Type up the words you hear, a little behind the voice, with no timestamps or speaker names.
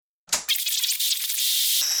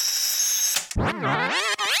Welcome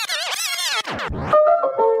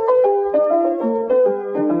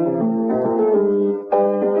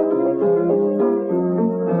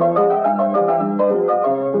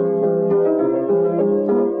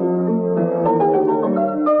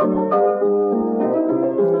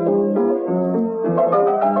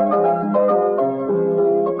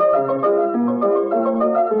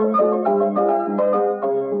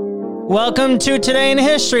to Today in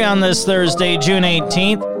History on this Thursday, June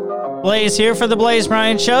 18th. Blaze here for The Blaze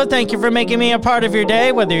Bryant Show. Thank you for making me a part of your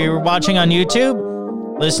day, whether you're watching on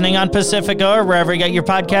YouTube, listening on Pacifica, or wherever you get your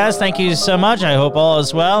podcast. Thank you so much. I hope all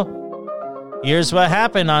is well. Here's what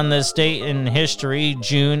happened on this date in history,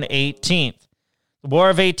 June 18th. The War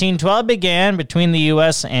of 1812 began between the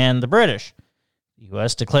U.S. and the British. The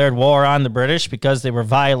U.S. declared war on the British because they were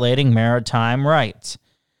violating maritime rights.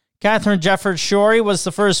 Catherine Jefferts Schori was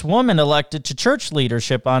the first woman elected to church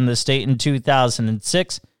leadership on this date in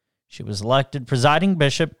 2006. She was elected presiding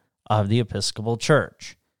bishop of the Episcopal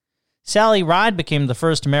Church. Sally Ride became the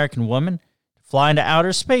first American woman to fly into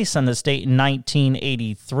outer space on this date in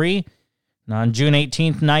 1983. And on June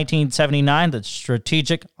 18, 1979, the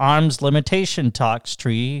Strategic Arms Limitation Talks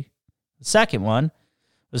Treaty, the second one,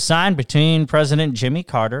 was signed between President Jimmy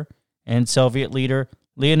Carter and Soviet leader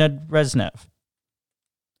Leonid Brezhnev.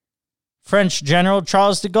 French General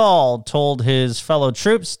Charles de Gaulle told his fellow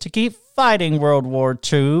troops to keep fighting World War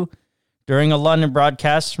II during a London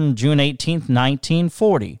broadcast from June 18,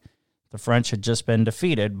 1940. The French had just been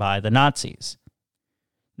defeated by the Nazis.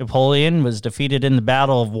 Napoleon was defeated in the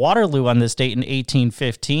Battle of Waterloo on this date in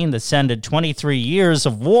 1815. This ended 23 years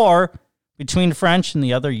of war between French and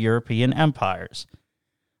the other European empires.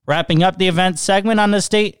 Wrapping up the event segment on this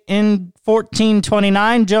date in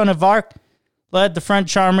 1429, Joan of Arc led the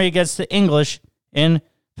French army against the English in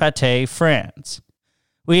Patay, France.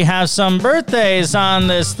 We have some birthdays on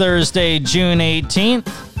this Thursday, June 18th.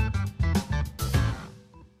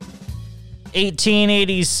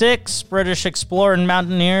 1886, British explorer and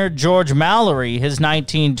mountaineer George Mallory, his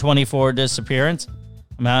 1924 disappearance.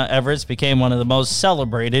 Mount Everest became one of the most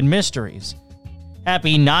celebrated mysteries.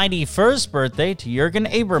 Happy 91st birthday to Jürgen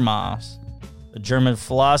Habermas. The German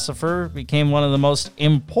philosopher became one of the most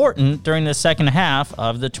important during the second half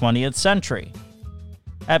of the 20th century.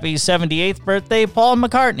 Happy 78th birthday, Paul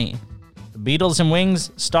McCartney. The Beatles and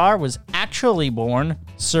Wings star was actually born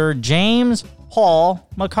Sir James Paul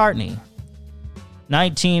McCartney.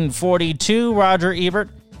 1942, Roger Ebert.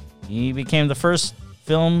 He became the first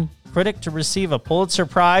film critic to receive a Pulitzer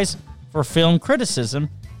Prize for film criticism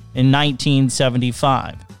in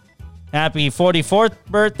 1975. Happy 44th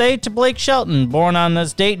birthday to Blake Shelton, born on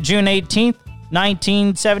this date, June 18th,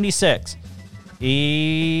 1976.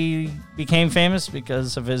 He became famous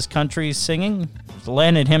because of his country singing, which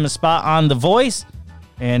landed him a spot on The Voice.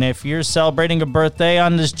 And if you're celebrating a birthday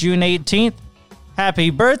on this June 18th, happy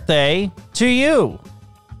birthday to you.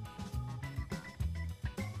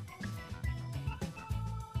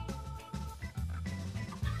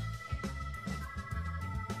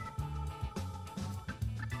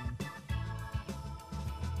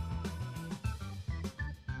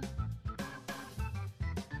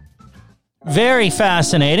 Very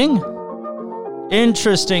fascinating.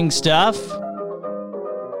 Interesting stuff.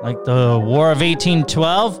 Like the War of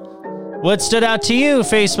 1812. What stood out to you?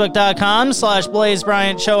 Facebook.com/Blaze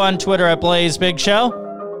Bryant Show, on Twitter at Blaze Big Show,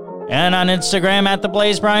 and on Instagram at The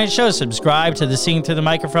Blaze Bryant Show. Subscribe to the Seeing Through the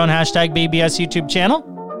Microphone #BBS YouTube channel,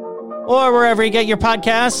 or wherever you get your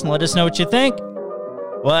podcasts, and let us know what you think.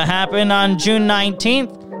 What happened on June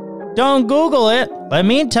 19th? Don't Google it. Let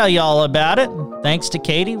me tell you all about it. Thanks to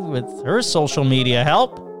Katie with her social media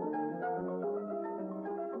help.